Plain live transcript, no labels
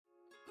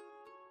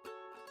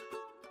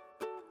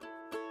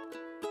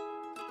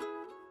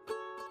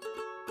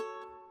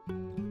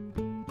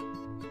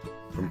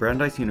From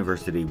Brandeis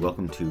University,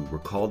 welcome to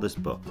Recall This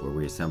Book, where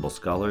we assemble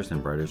scholars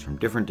and writers from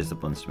different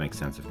disciplines to make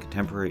sense of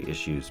contemporary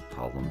issues,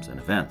 problems, and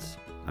events.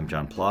 I'm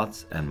John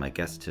Plotz, and my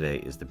guest today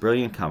is the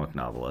brilliant comic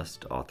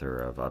novelist,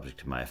 author of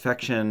Object of My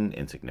Affection,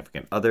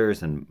 Insignificant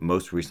Others, and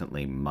most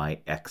recently, My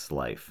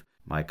Ex-Life.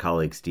 My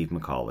colleague Steve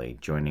McCauley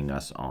joining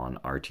us on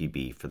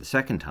RTB for the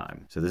second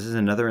time. So this is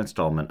another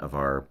installment of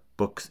our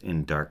Books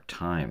in Dark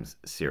Times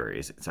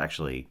series. It's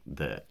actually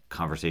the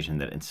conversation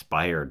that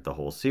inspired the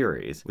whole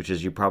series, which,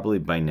 as you probably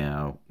by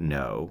now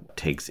know,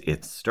 takes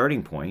its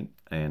starting point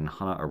in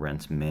Hannah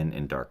Arendt's Men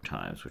in Dark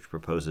Times, which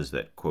proposes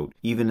that, quote,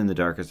 even in the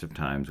darkest of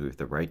times, we have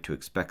the right to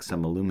expect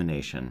some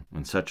illumination,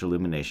 and such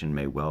illumination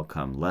may well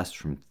come less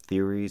from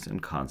theories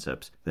and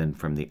concepts than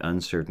from the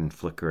uncertain,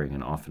 flickering,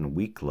 and often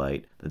weak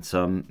light that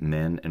some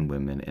men and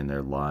women in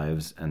their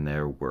lives and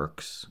their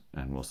works,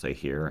 and we'll say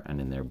here,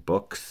 and in their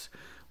books,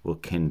 will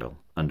kindle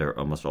under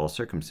almost all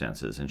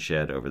circumstances and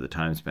shed over the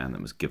time span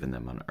that was given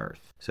them on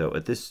Earth. So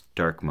at this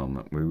dark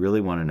moment, we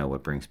really want to know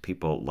what brings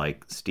people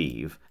like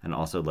Steve, and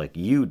also like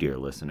you, dear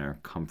listener,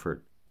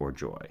 comfort or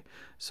joy.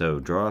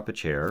 So draw up a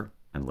chair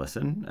and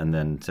listen, and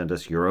then send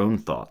us your own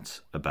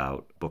thoughts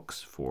about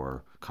books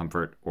for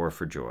comfort or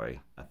for joy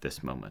at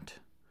this moment.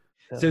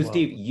 So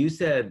Steve, you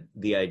said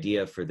the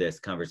idea for this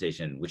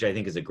conversation, which I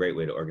think is a great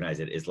way to organize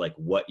it, is like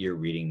what you're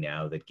reading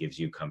now that gives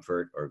you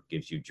comfort or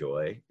gives you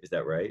joy. Is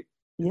that right?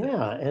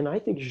 Yeah, and I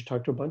think you should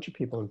talk to a bunch of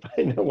people and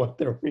find out what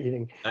they're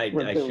reading. I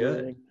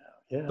should.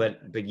 Yeah.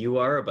 But you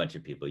are a bunch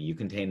of people. You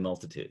contain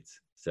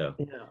multitudes. So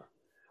yeah.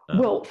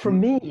 Well, for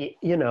me,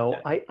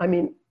 I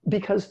mean,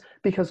 because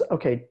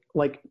okay,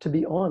 like, to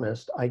be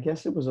honest, I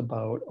guess it was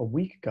about a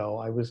week ago,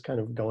 I was kind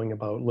of going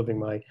about living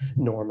my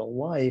normal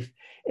life,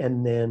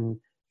 and then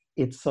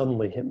it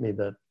suddenly hit me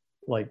that,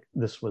 like,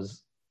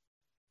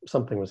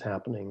 something was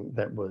happening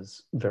that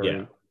was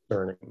very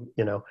concerning,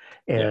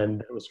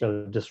 and it was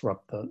going to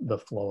disrupt the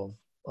flow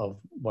of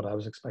what I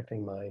was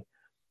expecting my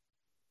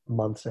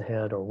months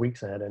ahead or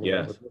weeks ahead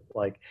anyway would look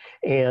like.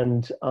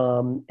 And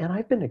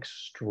I've been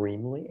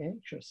extremely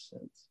anxious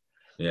since.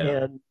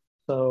 And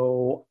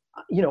so,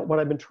 what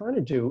I've been trying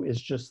to do is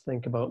just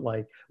think about,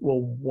 like, well,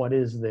 what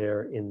is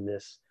there in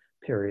this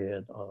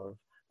period of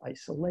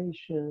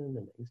isolation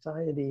and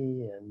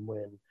anxiety, and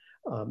when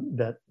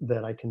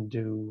that I can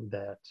do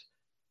that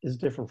is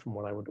different from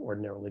what I would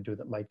ordinarily do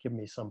that might give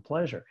me some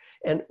pleasure.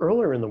 And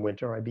earlier in the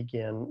winter, I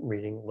began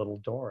reading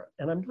Little Dorrit.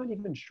 And I'm not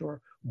even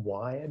sure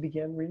why I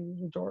began reading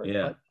Little Dorrit.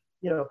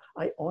 But,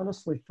 I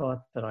honestly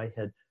thought that I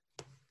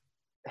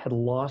had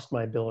lost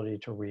my ability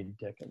to read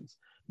Dickens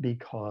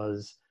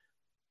because,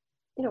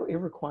 it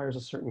requires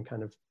a certain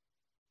kind of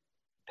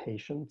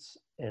patience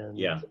and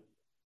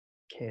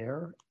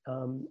care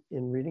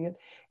in reading it.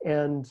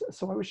 And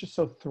so I was just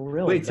so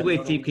thrilled. Wait,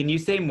 Steve, can you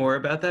say more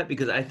about that?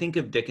 Because I think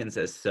of Dickens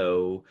as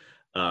so,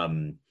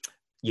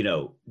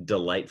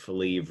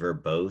 delightfully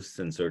verbose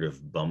and sort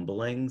of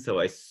bumbling. So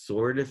I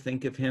sort of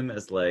think of him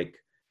as like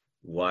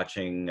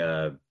watching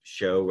a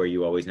show where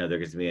you always know there's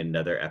going to be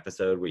another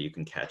episode where you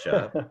can catch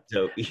up.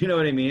 So you know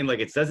what I mean?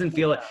 Like, it doesn't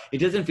feel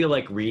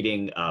like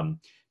reading,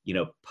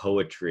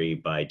 poetry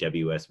by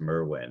W.S.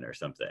 Merwin or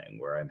something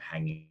where I'm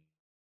hanging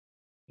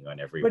on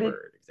every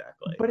word.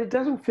 Exactly. But it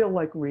doesn't feel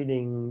like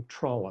reading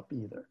Trollope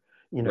either,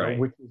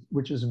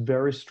 which is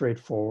very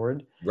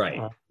straightforward.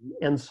 Right.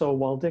 And so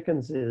while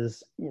Dickens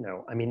is,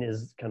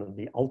 is kind of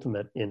the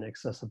ultimate in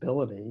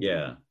accessibility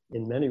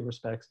in many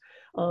respects,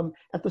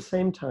 at the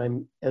same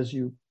time, as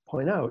you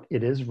point out,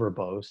 it is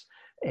verbose,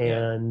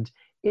 and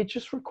it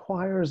just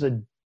requires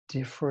a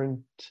different,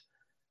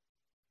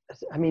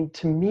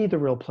 to me, the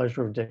real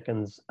pleasure of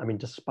Dickens,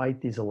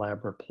 despite these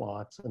elaborate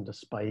plots and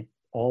despite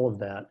all of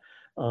that,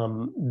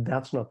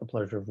 that's not the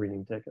pleasure of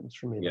reading Dickens.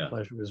 For me, the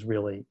pleasure is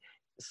really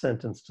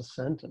sentence to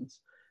sentence,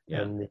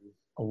 and the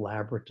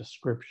elaborate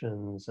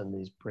descriptions and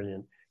these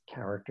brilliant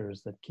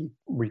characters that keep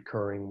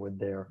recurring with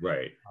their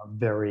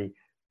very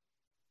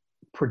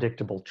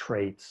predictable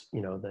traits,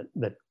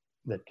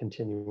 that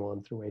continue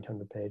on through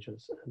 800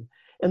 pages.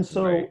 And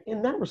so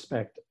in that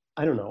respect,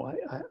 I don't know,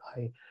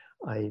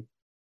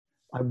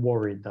 I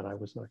worried that I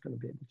was not going to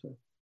be able to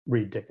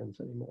read Dickens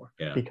anymore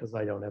because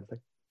I don't have the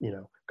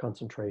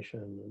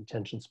concentration and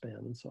attention span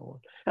and so on.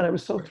 And I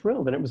was so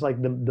thrilled. And it was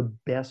like the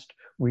best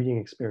reading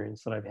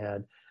experience that I've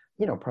had,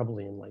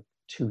 probably in like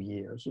 2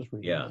 years was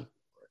reading. Yeah.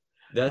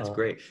 That's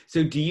great.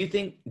 So do you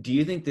think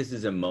this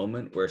is a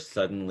moment where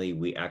suddenly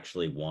we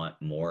actually want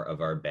more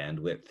of our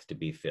bandwidth to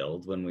be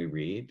filled when we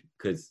read?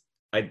 Because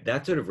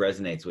that sort of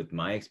resonates with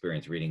my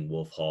experience reading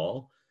Wolf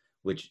Hall,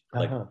 which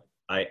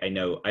I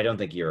know, I don't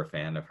think you're a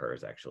fan of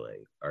hers actually.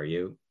 Are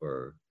you?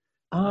 Or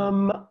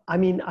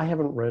I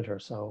haven't read her,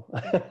 so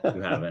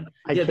you haven't.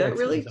 I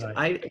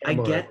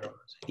get.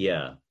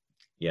 Yeah.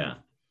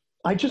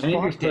 I just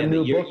understand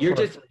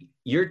that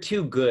you're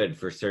too good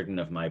for certain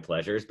of my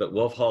pleasures, but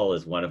Wolf Hall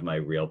is one of my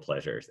real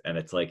pleasures, and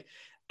it's like,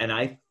 and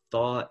I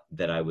thought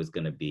that I was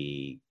going to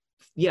be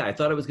yeah, I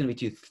thought it was going to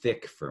be too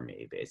thick for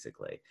me,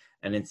 basically.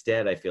 And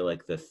instead, I feel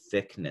like the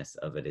thickness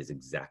of it is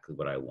exactly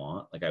what I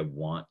want. Like, I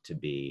want to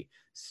be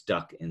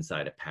stuck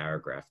inside a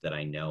paragraph that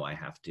I know I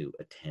have to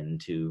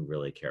attend to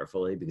really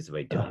carefully, because if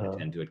I don't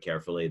attend to it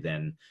carefully,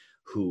 then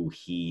who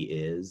he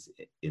is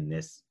in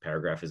this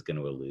paragraph is going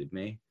to elude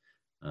me.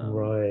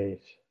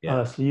 Right.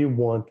 Yeah. So you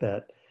want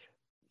that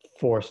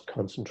forced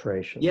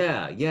concentration.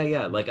 Yeah.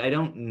 Like, I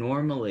don't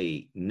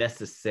normally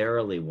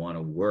necessarily want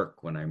to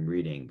work when I'm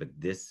reading, but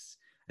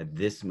at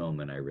this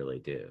moment, I really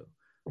do.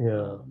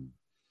 Yeah.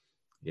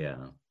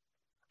 Yeah.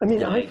 I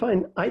mean,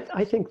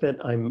 I think that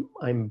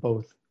I'm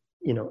both,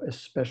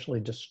 especially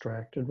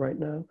distracted right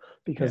now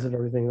because of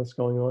everything that's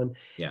going on.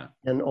 Yeah.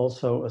 And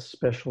also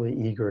especially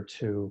eager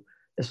to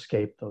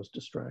escape those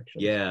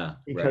distractions. Yeah.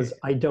 Because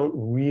I don't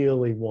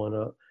really want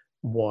to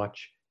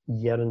watch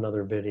yet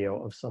another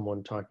video of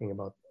someone talking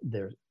about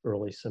their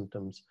early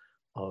symptoms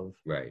of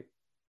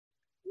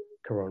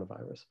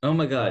coronavirus. Oh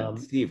my God,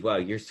 Steve, wow,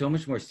 you're so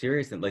much more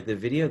serious than, like, the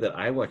video that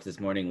I watched this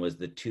morning was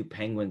the 2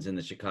 penguins in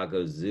the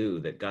Chicago Zoo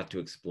that got to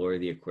explore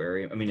the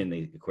aquarium. I mean, in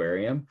the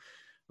aquarium.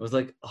 I was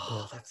like,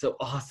 oh, that's so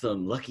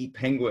awesome. Lucky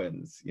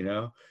penguins,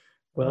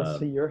 Well,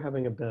 see, you're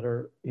having a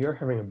better,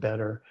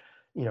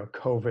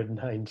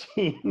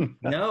 COVID-19.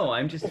 No,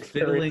 I'm just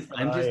fiddling.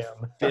 I'm just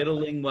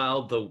fiddling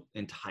while the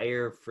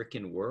entire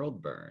freaking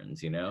world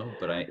burns,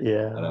 but I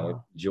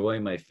enjoy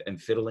I'm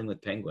fiddling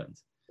with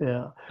penguins.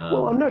 Yeah.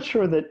 Well, I'm not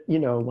sure that,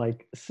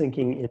 like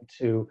sinking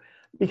into,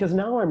 because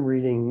now I'm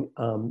reading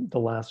The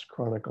Last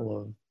Chronicle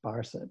of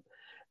Barset,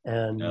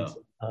 and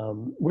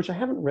which I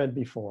haven't read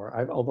before,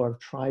 although I've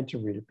tried to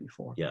read it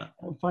before. Yeah.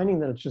 I'm finding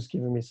that it's just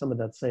giving me some of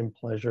that same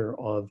pleasure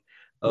of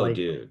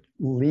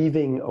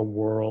leaving a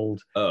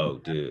world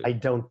I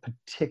don't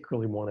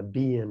particularly want to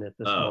be in at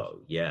this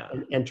moment. Yeah.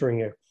 And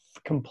entering a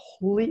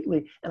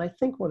completely, and I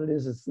think what it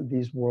is that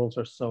these worlds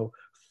are so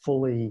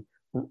fully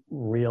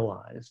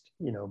realized,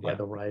 by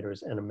the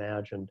writers and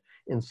imagined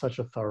in such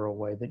a thorough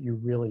way that you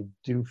really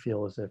do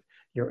feel as if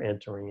you're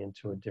entering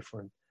into a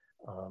different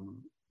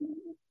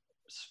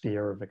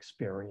sphere of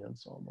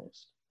experience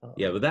almost.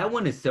 Yeah, but that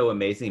one is so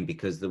amazing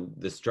because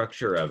the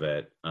structure of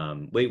it.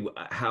 Wait,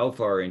 how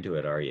far into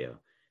it are you?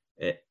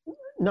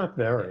 Not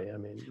very. I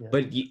mean,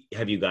 but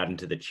have you gotten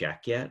to the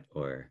check yet,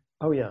 or?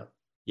 Oh yeah.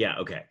 Yeah.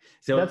 Okay.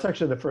 So that's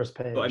actually the first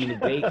page. I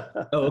mean,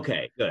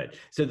 okay, good.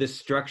 So the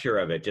structure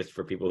of it, just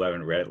for people who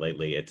haven't read it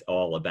lately, it's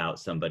all about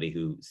somebody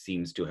who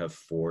seems to have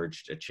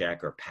forged a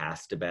check or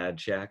passed a bad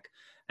check,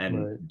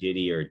 and did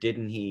he or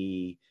didn't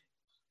he?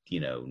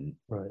 Who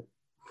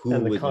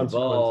was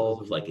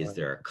involved? Like, is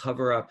there a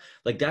cover up?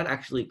 Like, that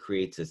actually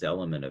creates this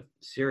element of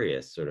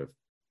serious sort of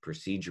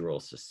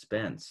procedural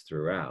suspense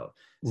throughout.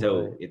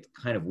 So it's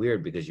kind of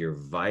weird because you're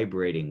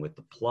vibrating with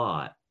the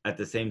plot at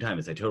the same time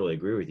as, I totally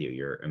agree with you,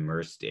 you're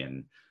immersed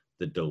in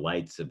the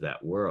delights of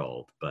that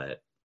world.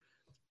 But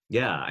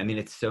yeah, I mean,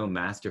 it's so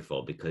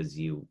masterful because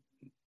the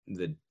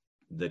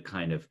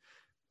kind of,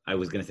 I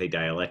was going to say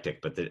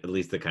dialectic, but at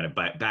least the kind of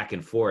back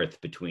and forth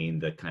between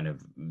the kind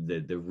of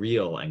the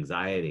real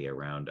anxiety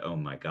around, oh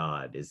my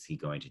God, is he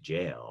going to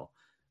jail?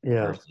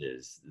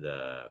 Versus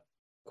the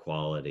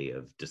quality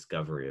of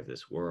discovery of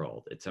this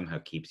world. It somehow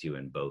keeps you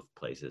in both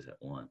places at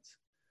once.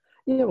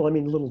 Yeah, well, I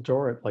mean, Little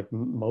Dorrit, like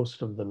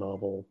most of the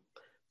novel,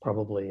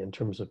 probably in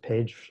terms of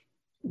page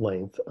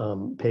length,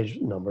 page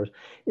numbers,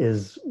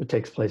 it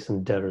takes place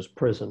in debtor's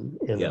prison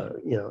in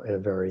a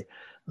very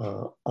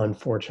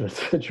unfortunate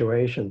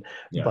situation,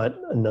 but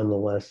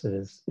nonetheless,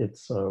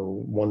 it's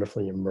so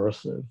wonderfully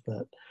immersive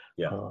that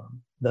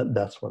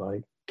that's what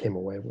I came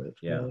away with.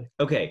 Really.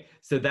 Okay,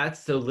 so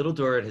Little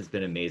Dorrit has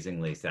been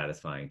amazingly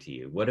satisfying to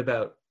you.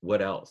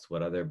 What else?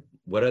 What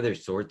other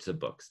sorts of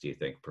books do you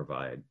think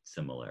provide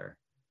similar?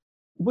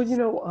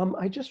 Well,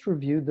 I just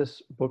reviewed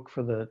this book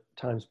for the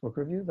Times Book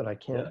Review that I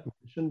can't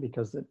mention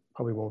because it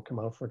probably won't come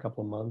out for a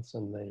couple of months,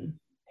 and they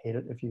hate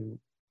it if you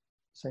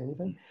say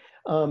anything.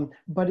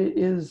 But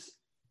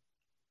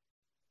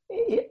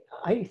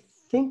I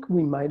think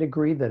we might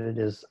agree that it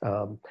is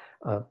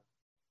a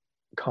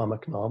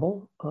comic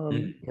novel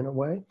in a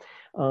way.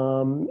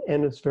 And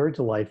it's very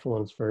delightful,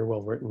 and it's very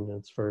well written, and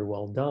it's very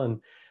well done.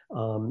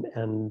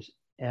 And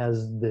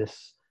as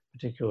this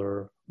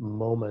particular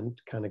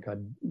moment kind of got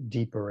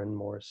deeper and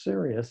more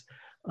serious,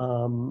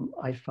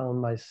 I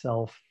found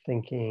myself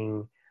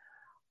thinking,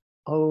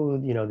 oh,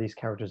 these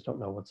characters don't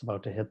know what's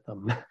about to hit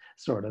them,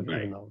 sort of,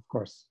 even though, of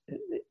course,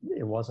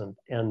 it wasn't.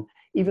 And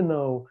even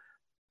though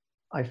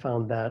I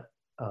found that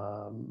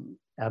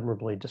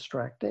admirably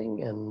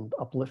distracting and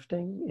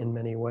uplifting in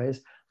many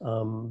ways,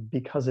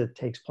 because it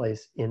takes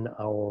place in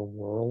our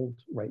world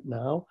right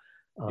now,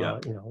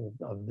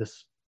 of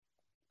this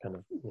kind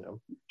of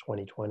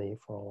 2020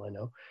 for all I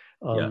know,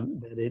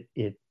 that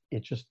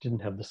it just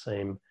didn't have the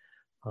same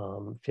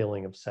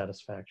feeling of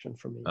satisfaction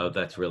for me. Oh,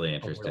 that's really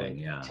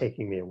interesting. Really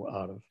taking me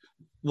out of.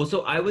 Well,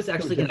 so I was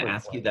actually going to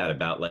ask you that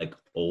about like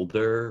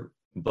older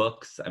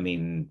books. I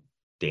mean,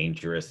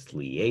 Dangerous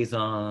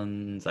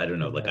Liaisons. I don't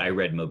know. Like, I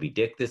read Moby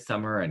Dick this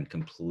summer and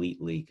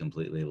completely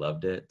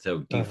loved it. So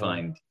do you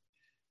find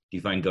Do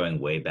you find going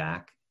way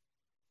back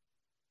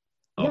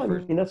Yeah, I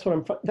offers? mean that's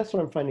what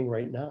I'm finding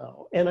right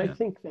now, and I Yeah.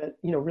 think that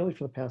really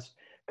for the past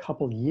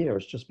couple of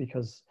years, just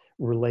because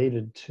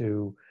related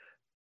to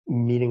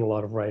meeting a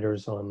lot of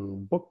writers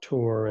on book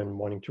tour and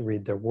wanting to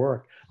read their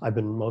work, I've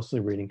been mostly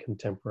reading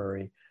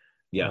contemporary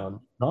Yeah.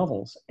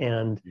 novels,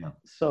 and Yeah.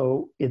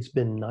 so it's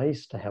been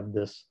nice to have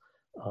this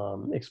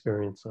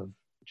experience of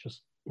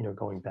just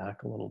going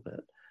back a little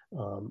bit.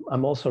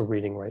 I'm also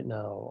reading right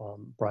now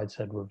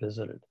Brideshead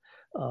Revisited,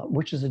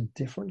 which is a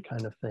different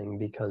kind of thing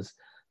because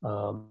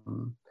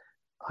um,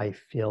 I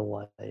feel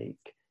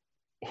like,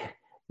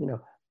 you know,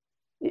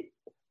 it,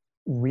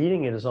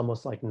 reading it is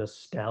almost like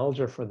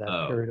nostalgia for that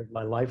Oh, period of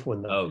my life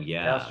when the oh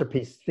yeah.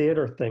 Masterpiece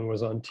Theater thing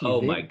was on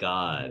Oh my TV.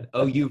 God.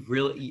 Oh, you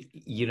really,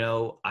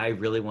 I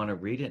really want to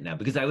read it now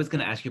because I was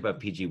going to ask you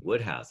about PG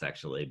Woodhouse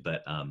actually,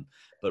 but I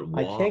can't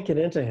Wall, get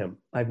into him.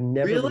 I've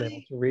never been able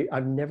really? to read.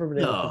 I've never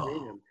been able to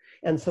read No, him.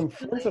 And some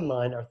friends of really?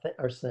 mine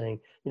are saying,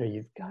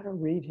 you've got to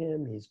read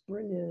him. He's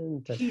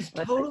brilliant. And He's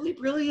I, totally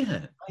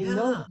brilliant. I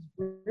know Yeah.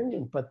 he's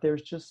brilliant, but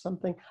there's just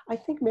something. I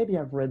think maybe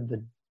I've read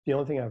the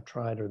only thing I've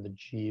tried are the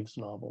Jeeves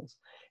novels,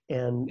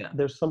 and Yeah.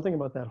 there's something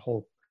about that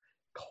whole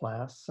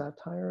class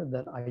satire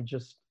that it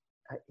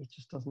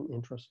just doesn't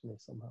interest me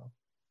somehow.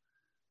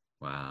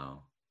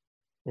 Wow.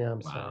 Yeah,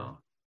 I'm sorry. Wow.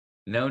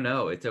 No,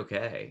 no, it's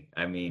okay.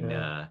 I mean,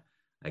 Yeah.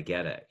 I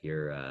get it.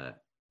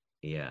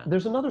 Yeah.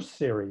 There's another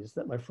series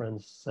that my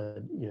friends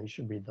said, you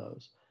should read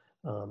those.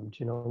 Do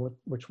you know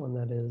which one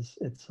that is?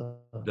 It's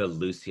The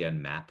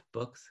Lucian Map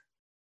books.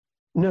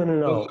 no, no, Oh,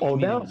 no. you Oh,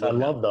 mean those. I Woodhouse?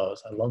 love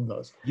those. I love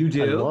those. You I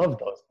do? love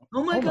those.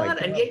 Oh my Oh my God.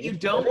 And God, are yet you you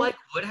don't kidding? like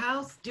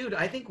Woodhouse? Dude,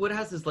 I think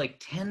Woodhouse is like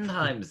 10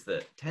 times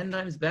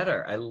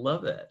better. I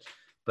love it.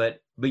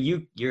 But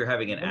you're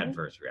having an Really?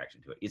 adverse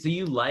reaction to it. So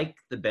you like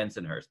the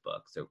Bensonhurst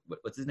book. So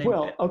what's his name?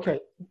 Well, okay.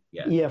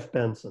 Yeah. E.F.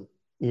 Benson.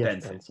 E.F.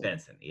 Benson. Benson.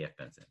 Benson. E.F.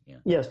 Benson. Yeah.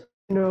 Yes.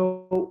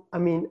 I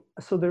mean,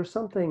 so there's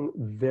something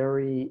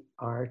very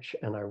arch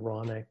and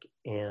ironic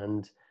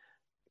and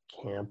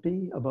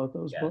campy about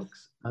those Yes.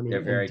 books. I They're mean,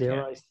 and very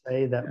dare I campy.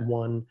 say that Yeah.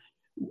 one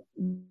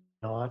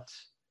not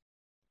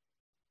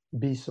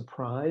be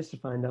surprised to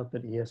find out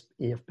that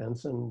E.F.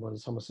 Benson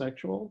was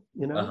homosexual.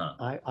 Uh-huh.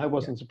 I Yeah.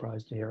 wasn't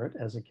surprised to hear it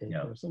as a gay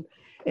No. person.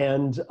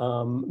 And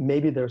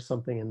maybe there's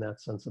something in that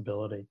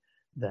sensibility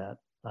that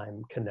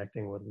I'm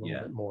connecting with a little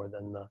Yeah. bit more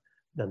than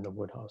the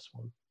Woodhouse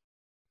one,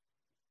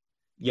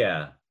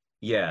 Yeah.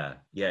 Yeah.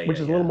 Yeah. which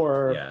Yeah. is a little Yeah.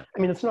 more, Yeah. I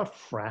mean, it's not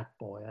frat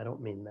boy. I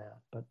don't mean that,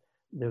 but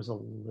there's a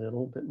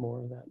little bit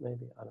more of that,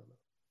 maybe. I don't know.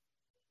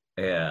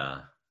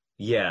 Yeah.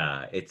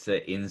 Yeah, it's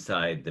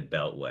inside the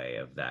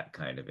beltway of that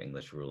kind of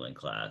English ruling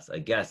class, I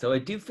guess. So I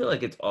do feel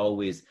like it's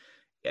always,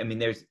 I mean,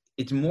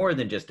 it's more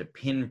than just a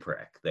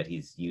pinprick that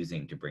he's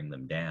using to bring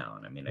them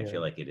down. I mean, I feel Yeah.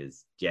 like it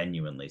is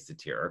genuinely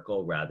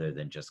satirical rather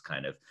than just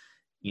kind of,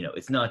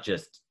 it's not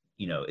just,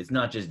 it's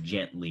not just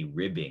gently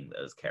ribbing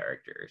those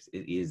characters.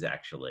 It is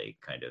actually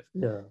kind of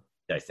Yeah.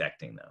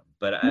 dissecting them.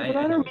 But No, but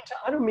I know,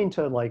 I don't mean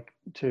to like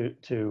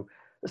to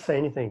say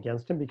anything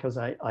against him because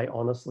I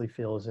honestly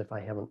feel as if I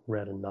haven't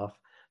read enough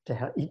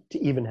to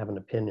even have an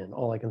opinion.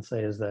 All I can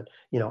say is that,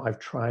 I've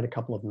tried a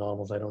couple of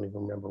novels, I don't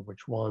even remember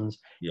which ones,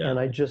 yeah, and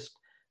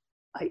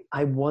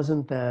I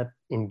wasn't that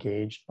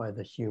engaged by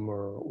the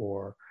humor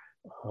or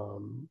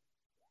um,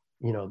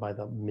 by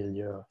the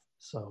milieu.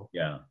 So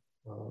yeah,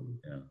 um,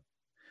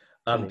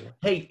 yeah. anyway.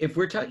 Hey, if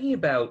we're talking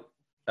about,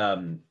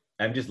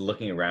 I'm just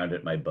looking around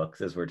at my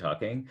books as we're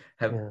talking.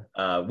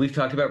 Yeah. We've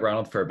talked about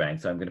Ronald Furbank,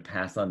 so I'm going to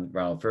pass on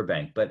Ronald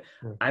Furbank. But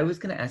Yeah. I was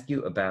going to ask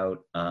you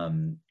about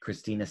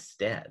Christina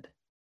Stead.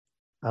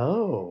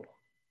 Oh.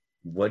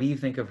 What do you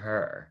think of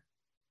her?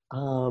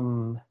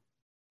 Um,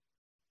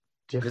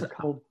 Because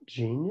Difficult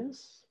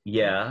Genius?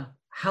 yeah,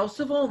 House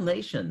of All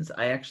Nations,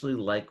 I actually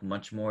like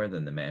much more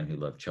than The Man Who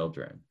Loved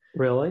Children.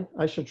 Really?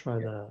 I should try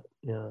Yeah, that.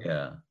 Yeah.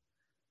 yeah.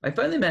 I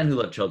find The Man Who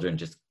Loved Children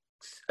just,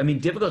 I mean,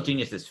 Difficult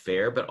Genius is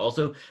fair, but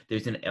also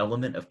there's an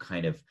element of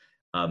kind of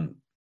um,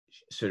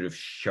 sort of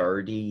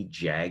shardy,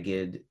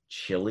 jagged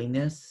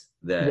chilliness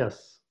that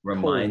Yes. Cold.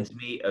 reminds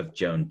me of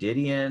Joan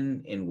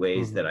Didion in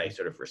ways that I Mhm.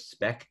 sort of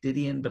respect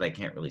Didion, but I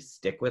can't really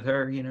stick with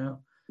her.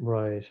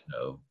 Right.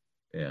 So,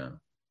 yeah.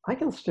 I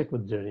can stick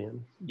with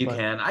Didion, You but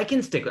can. I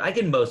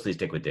can mostly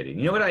stick with Didion.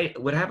 You know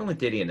what happened with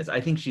Didion is I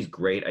think she's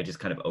great. I just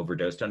kind of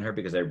overdosed on her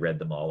because I read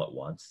them all at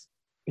once.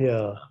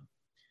 yeah.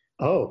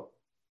 Oh,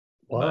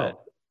 But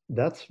wow.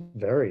 That's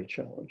very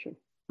challenging.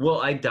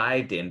 well, I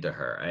dived into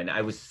her and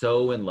I was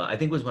so in love. I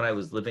think it was when I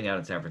was living out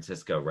in San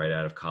Francisco right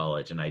out of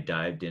college and I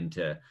dived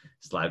into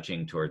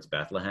Slouching Towards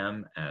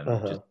Bethlehem and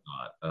just Uh-huh.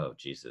 thought, oh,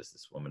 Jesus,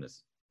 this woman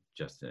is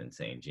just an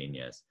insane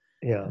genius.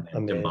 Yeah. And then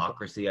Amazing.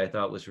 Democracy, I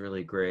thought was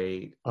really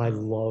great. I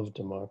love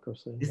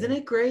Democracy. Isn't Yeah.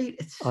 it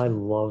great? I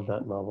love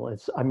that novel.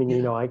 I mean,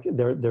 Yeah.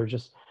 there are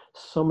just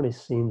so many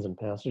scenes and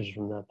passages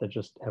from that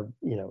just have,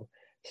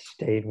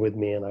 stayed with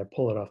me, and I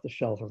pull it off the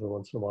shelf every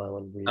once in a while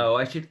and read Oh,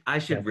 I should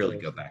really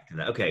chapters. go back to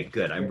that. Okay,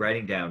 good. I'm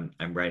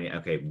writing.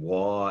 Okay,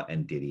 Waugh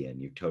and Didion.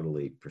 You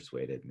totally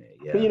persuaded me.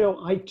 But Yeah.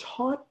 I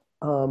taught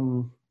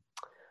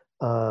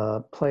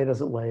Play It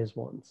As It Lays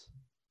once.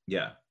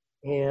 Yeah.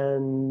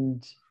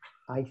 And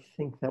I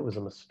think that was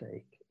a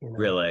mistake, you know.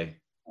 Really?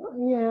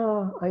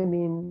 Yeah, I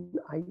mean,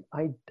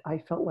 I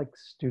felt like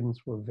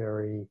students were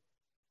very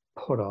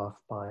put off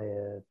by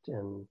it,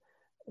 and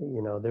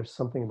there's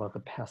something about the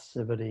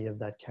passivity of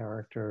that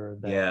character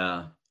that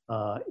Yeah.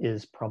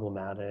 is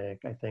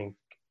problematic, I think,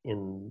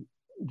 in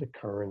the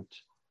current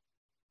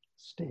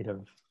state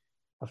of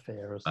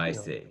affairs, I in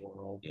the see.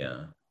 world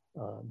Yeah.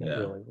 that Yeah.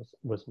 really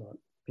was not,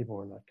 people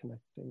were not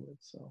connecting with.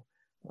 So,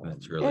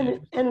 That's really and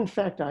interesting. in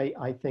fact,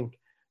 I think,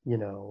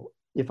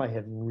 if I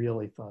had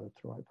really thought it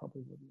through, I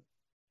probably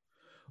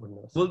wouldn't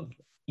have Well, stopped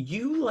it.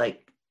 you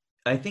like,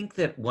 I think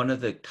that one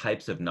of the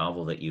types of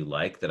novel that you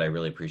like that I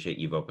really appreciate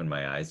you've opened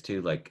my eyes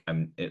to, like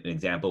an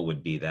example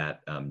would be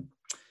that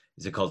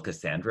is it called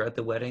Cassandra at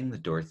the Wedding? The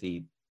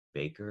Dorothy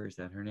Baker, is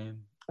that her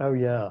name? Oh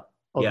yeah.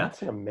 Oh, Yeah.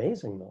 that's an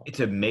amazing It's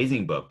novel. an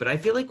amazing book, but I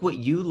feel like what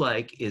you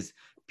like is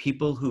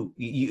people who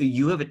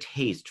you have a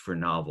taste for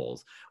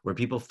novels where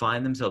people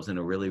find themselves in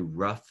a really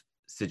rough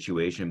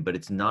situation, but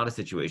it's not a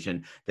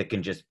situation that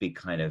can just be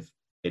kind of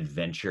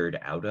adventured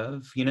out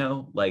of,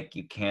 like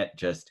you can't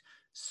just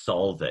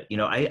solve it.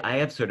 I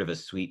have sort of a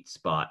sweet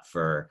spot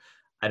for,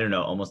 I don't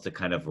know, almost a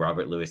kind of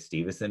Robert Louis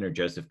Stevenson or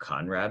Joseph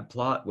Conrad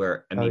plot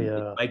where, I Oh mean, it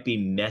yeah. might be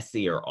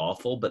messy or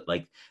awful, but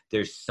like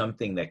there's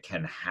something that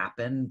can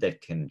happen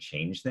that can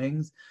change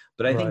things.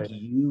 But I think Right.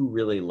 you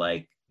really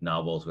like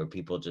novels where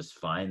people just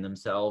find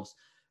themselves,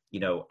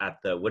 at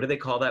the, what do they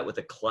call that with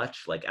a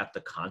clutch? Like at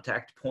the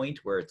contact point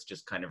where it's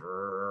just kind of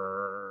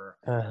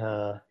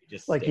Uh-huh.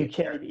 just Like you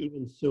stay can't, there.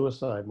 even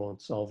suicide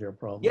won't solve your Yeah,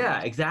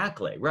 problems.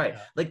 exactly. Right.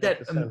 Yeah. Like And that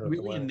Cassandra's the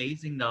really way.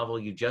 amazing novel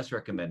you just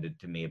recommended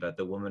to me about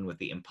the woman with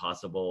the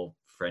impossible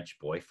French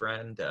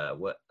boyfriend.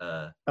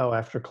 Oh,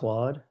 after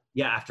Claude?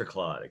 Yeah, After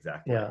Claude,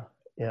 exactly. Yeah.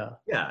 Yeah.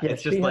 Yeah, Yeah,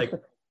 it's just like,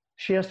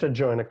 she has to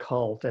join a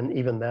cult, and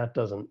even that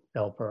doesn't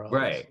help her out.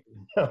 right,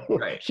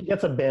 right. She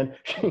gets abandoned.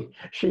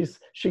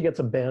 She gets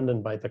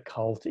abandoned by the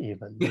cult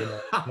even,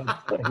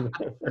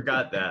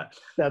 Forgot that.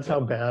 That's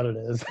how bad it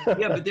is.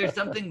 Yeah, but there's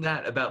something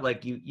that about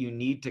like you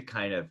need to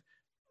kind of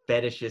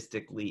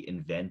fetishistically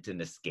invent an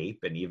escape,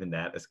 and even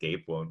that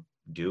escape won't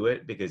do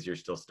it because you're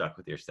still stuck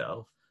with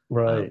yourself.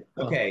 Right.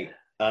 Okay,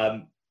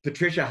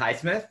 Patricia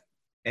Highsmith,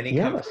 any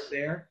comfort Yes.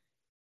 there?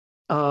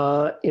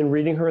 In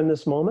reading her in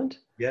this moment,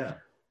 Yeah.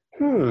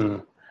 hmm,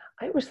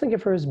 I always think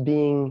of her as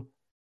being,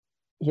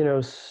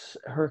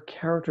 her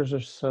characters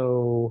are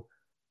so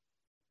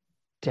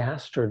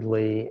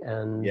dastardly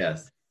and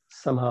Yes.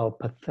 somehow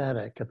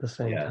pathetic at the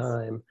same Yes.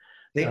 time,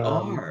 They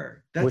um,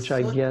 are. That's which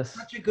I guess,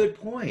 such a good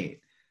point.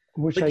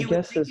 which Like I you would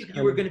guess think is if you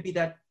kind were of. going to be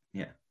that,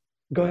 yeah.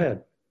 Go Go ahead.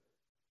 ahead.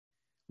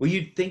 Well,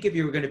 you'd think if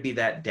you were going to be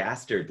that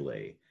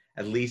dastardly,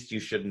 at least you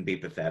shouldn't be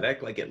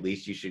pathetic. Like at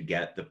least you should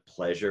get the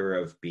pleasure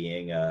of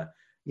being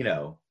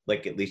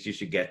like at least you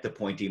should get the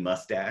pointy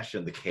mustache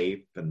and the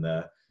cape and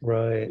the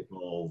Right.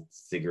 little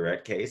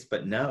cigarette case.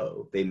 But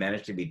no, they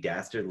managed to be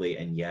dastardly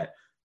and yet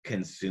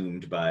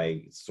consumed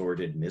by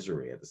sordid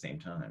misery at the same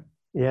time.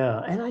 Yeah,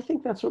 and I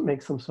think that's what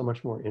makes them so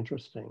much more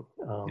interesting.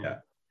 Yeah.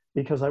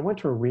 Because I went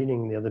to a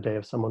reading the other day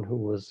of someone who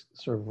was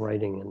sort of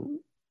writing in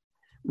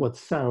what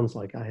sounds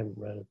like, I haven't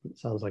read it, but it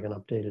sounds like an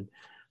updated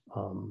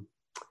um,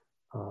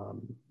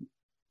 um,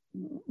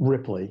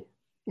 Ripley,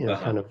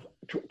 Uh-huh.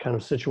 kind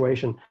of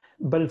situation.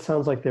 But it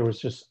sounds like there was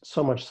just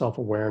so much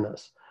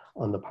self-awareness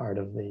on the part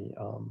of the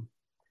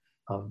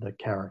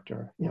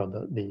character, the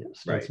Right.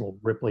 ostensible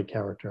Ripley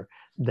character,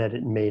 that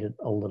it made it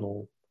a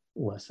little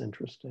less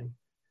interesting.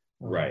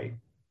 Right.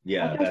 Um,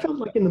 Yeah, I felt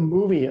like in the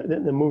movie,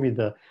 the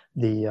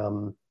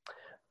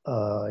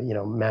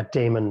Matt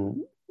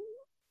Damon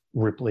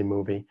Ripley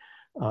movie,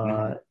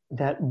 mhm.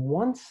 that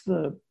once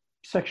the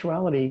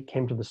sexuality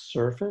came to the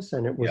surface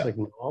and it was Yeah.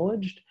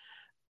 acknowledged,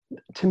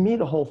 to me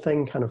the whole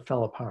thing kind of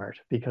fell apart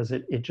because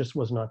it just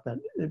was not that,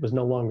 it was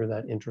no longer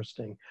that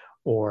interesting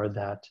or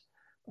that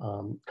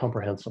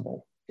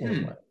comprehensible in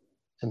a way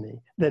Hmm. to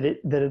me, that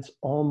it's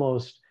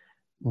almost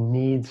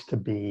needs to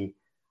be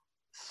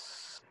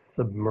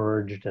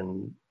submerged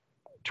and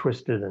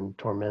twisted and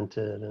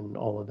tormented and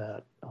all of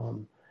that,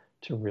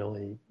 to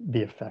really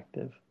be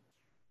effective.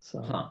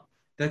 So Huh.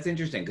 That's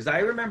interesting because I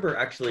remember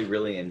actually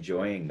really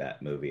enjoying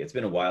that movie. It's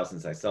been a while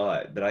since I saw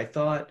it, but I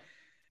thought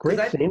because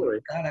great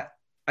scenery.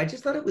 I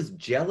just thought it was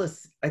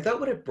jealous. I thought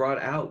what it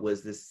brought out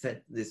was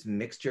this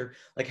mixture,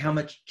 like how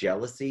much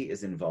jealousy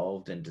is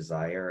involved in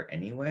desire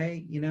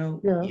anyway,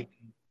 Yeah. even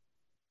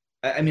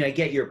I mean, I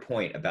get your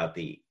point about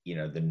the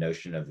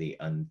notion of the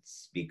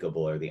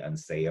unspeakable or the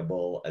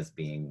unsayable as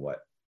being what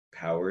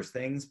powers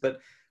things,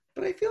 but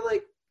I feel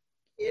like,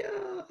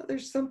 yeah,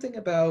 there's something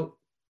about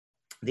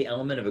the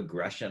element of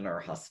aggression or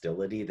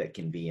hostility that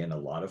can be in a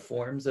lot of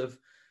forms of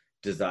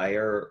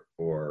desire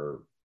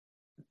or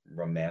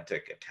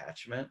romantic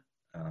attachment,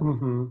 um,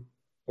 Hmm.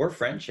 or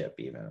friendship,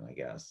 even, I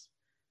guess.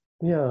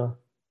 Yeah.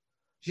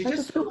 She's I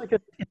just just feel so, like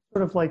it's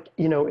sort of like,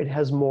 it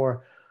has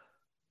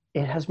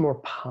more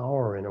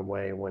power in a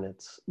way when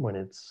it's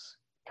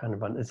kind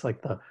of it's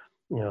like the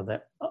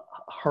that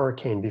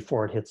hurricane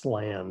before it hits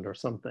land or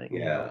something.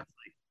 yeah,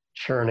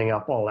 churning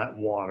up all that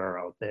water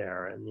out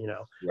there, and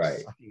Right.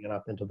 sucking it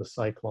up into the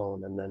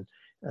cyclone, and then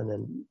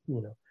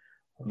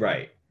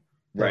Right.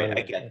 so Right. I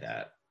anyway, get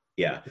that.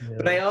 Yeah.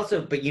 But yeah. I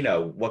also, but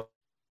what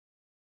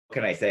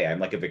can I say? I'm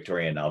like a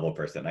Victorian novel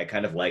person. I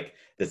kind of like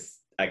this.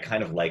 I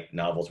kind of like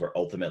novels where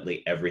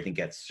ultimately everything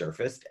gets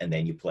surfaced and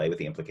then you play with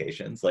the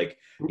implications. Like,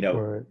 Right.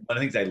 one of the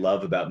things I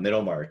love about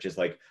Middlemarch is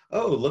like,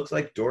 oh, looks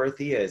like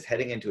Dorothea is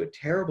heading into a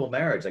terrible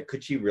marriage. Like,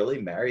 could she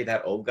really marry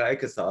that old guy,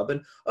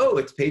 Casaubon? Oh,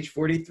 it's page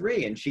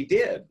 43 and she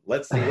did.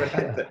 Let's see what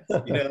happens.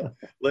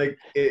 Like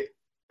it,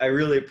 I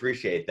really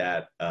appreciate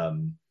that.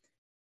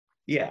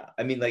 Yeah.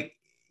 I mean, like,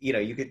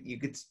 you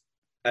could,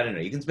 I don't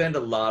know, you can spend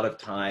a lot of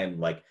time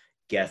like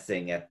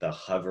guessing at the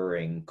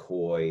hovering,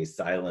 coy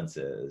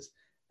silences.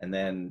 And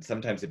then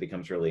sometimes it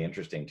becomes really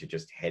interesting to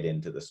just head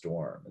into the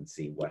storm and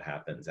see what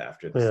happens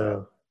after the Yeah.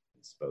 silence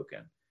is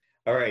spoken.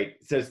 All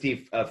right. So,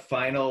 Steve, a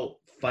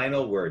final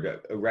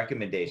word, a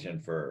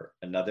recommendation for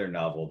another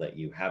novel that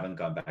you haven't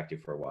gone back to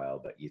for a while,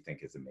 but you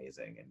think is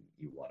amazing and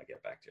you want to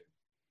get back to.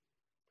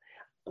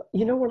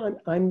 You know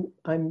what?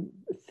 I'm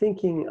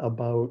thinking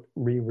about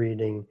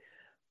rereading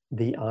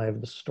The Eye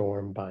of the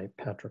Storm by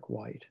Patrick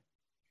White.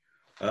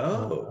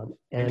 Oh,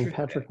 And interesting.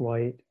 Patrick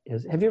White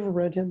is. Have you ever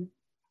read him?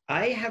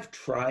 I have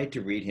tried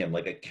to read him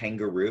like a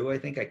kangaroo. I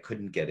think I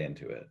couldn't get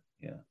into it.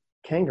 Yeah.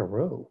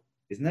 Kangaroo.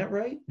 Isn't that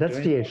right? That's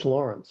D.H.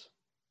 Lawrence.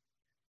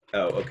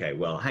 Oh, okay.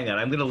 Well, hang on.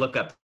 I'm going to look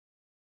up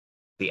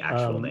the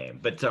actual Um, name.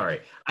 But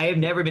sorry, I have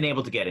never been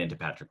able to get into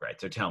Patrick Wright.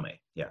 So tell me.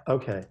 Yeah.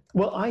 Okay.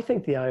 Well, I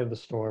think The Eye of the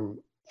Storm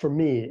for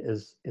me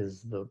is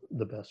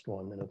the best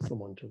one, and it's the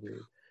one to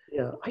read.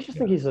 Yeah, I just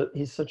think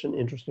he's such an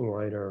interesting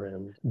writer,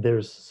 and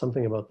there's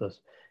something about the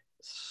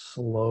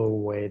slow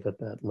way that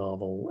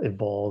novel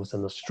evolves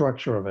and the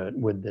structure of it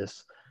with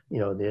this,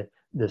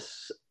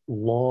 this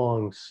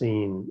long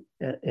scene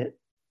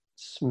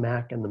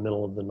smack in the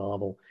middle of the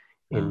novel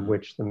in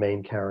which the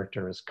main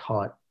character is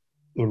caught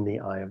in the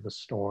eye of the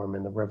storm,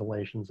 and the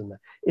revelations, and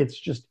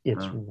it's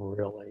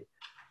really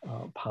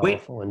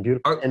powerful and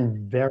beautiful and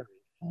very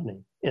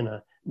funny in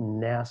a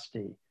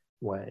nasty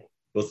way.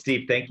 Well,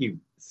 Steve, thank you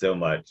so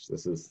much.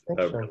 This is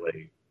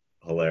really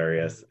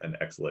hilarious and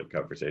excellent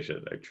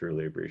conversation. I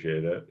truly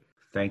appreciate it.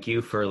 Thank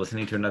you for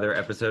listening to another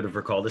episode of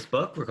Recall This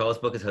Book. Recall This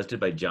Book is hosted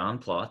by John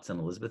Plotz and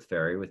Elizabeth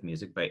Ferry, with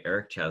music by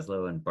Eric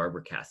Chaslow and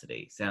Barbara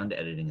Cassidy. Sound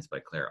editing is by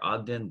Claire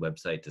Ogden,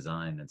 website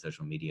design and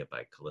social media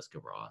by Kaliska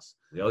Ross.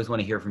 We always want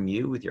to hear from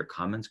you with your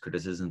comments,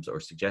 criticisms, or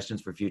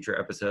suggestions for future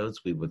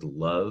episodes. We would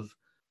love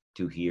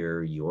to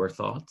hear your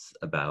thoughts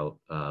about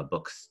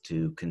books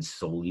to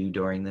console you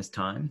during this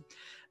time.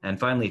 And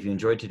finally, if you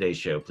enjoyed today's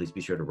show, please be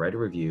sure to write a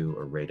review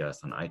or rate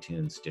us on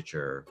iTunes,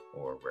 Stitcher,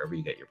 or wherever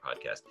you get your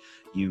podcast.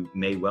 You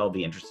may well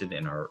be interested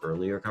in our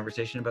earlier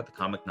conversation about the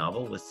comic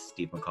novel with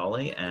Steve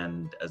McCauley,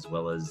 and as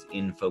well as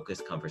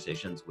in-focus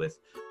conversations with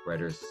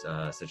writers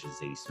such as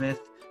Zadie Smith,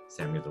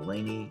 Samuel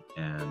Delaney,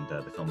 and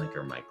the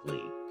filmmaker Mike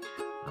Lee.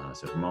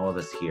 So from all of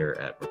us here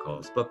at Recall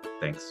This Book,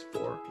 thanks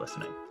for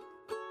listening.